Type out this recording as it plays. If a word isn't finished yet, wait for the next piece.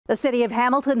The city of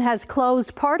Hamilton has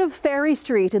closed part of Ferrie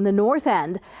Street in the north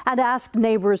end and asked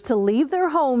neighbours to leave their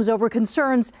homes over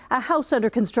concerns a house under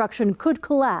construction could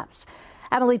collapse.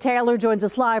 Emily Taylor joins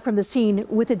us live from the scene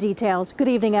with the details. Good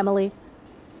evening, Emily.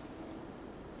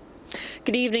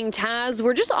 Good evening, Taz.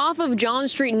 We're just off of John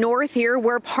Street North here,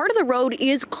 where part of the road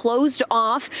is closed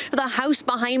off. The house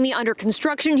behind me under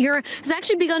construction here has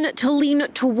actually begun to lean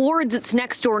towards its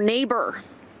next door neighbor.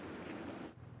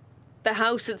 The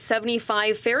house at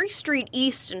 75 Ferrie Street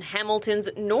East in Hamilton's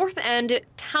north end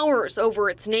towers over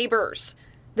its neighbors.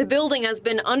 The building has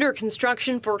been under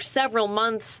construction for several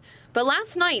months, but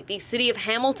last night the city of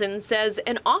Hamilton says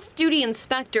an off-duty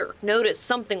inspector noticed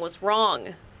something was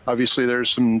wrong. Obviously,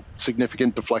 there's some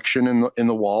significant deflection in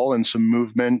the wall and some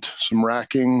movement, some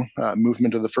racking,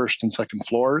 movement of the first and second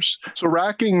floors. So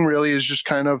racking really is just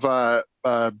kind of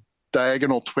a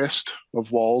diagonal twist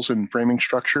of walls and framing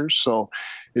structures. So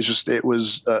it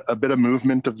was a bit of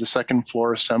movement of the second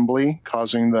floor assembly,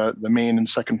 causing the main and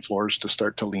second floors to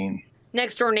start to lean.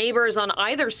 Next door neighbors on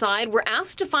either side were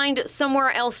asked to find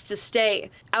somewhere else to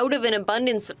stay, out of an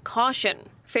abundance of caution.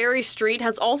 Ferrie Street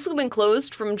has also been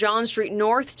closed from John Street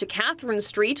North to Catherine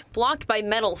Street, blocked by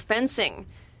metal fencing.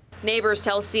 Neighbors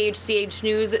tell CHCH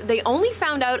News they only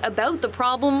found out about the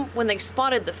problem when they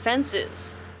spotted the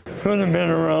fences. Could have been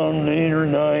around 8 or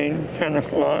 9, 10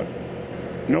 o'clock.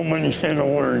 Nobody said a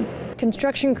word.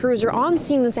 Construction crews are on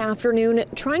scene this afternoon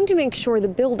trying to make sure the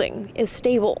building is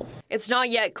stable. It's not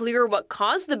yet clear what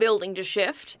caused the building to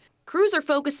shift. Crews are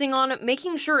focusing on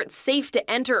making sure it's safe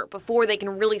to enter before they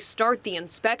can really start the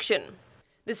inspection.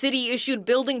 The city issued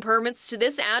building permits to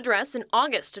this address in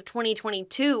August of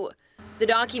 2022. The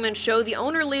documents show the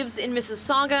owner lives in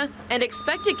Mississauga and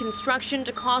expected construction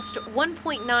to cost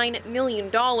 $1.9 million.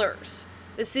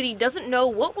 The city doesn't know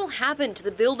what will happen to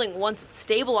the building once it's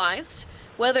stabilized,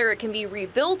 whether it can be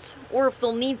rebuilt or if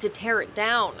they'll need to tear it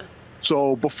down.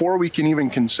 So before we can even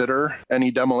consider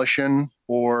any demolition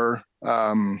or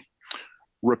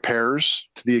repairs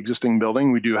to the existing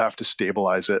building, we do have to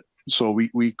stabilize it. So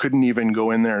we couldn't even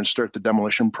go in there and start the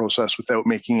demolition process without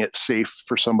making it safe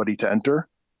for somebody to enter.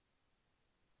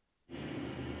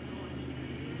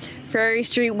 Ferrie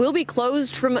Street will be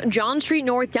closed from John Street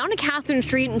North down to Catherine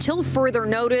Street until further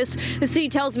notice. The city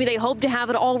tells me they hope to have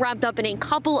it all wrapped up in a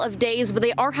couple of days, but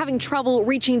they are having trouble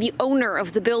reaching the owner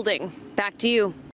of the building. Back to you.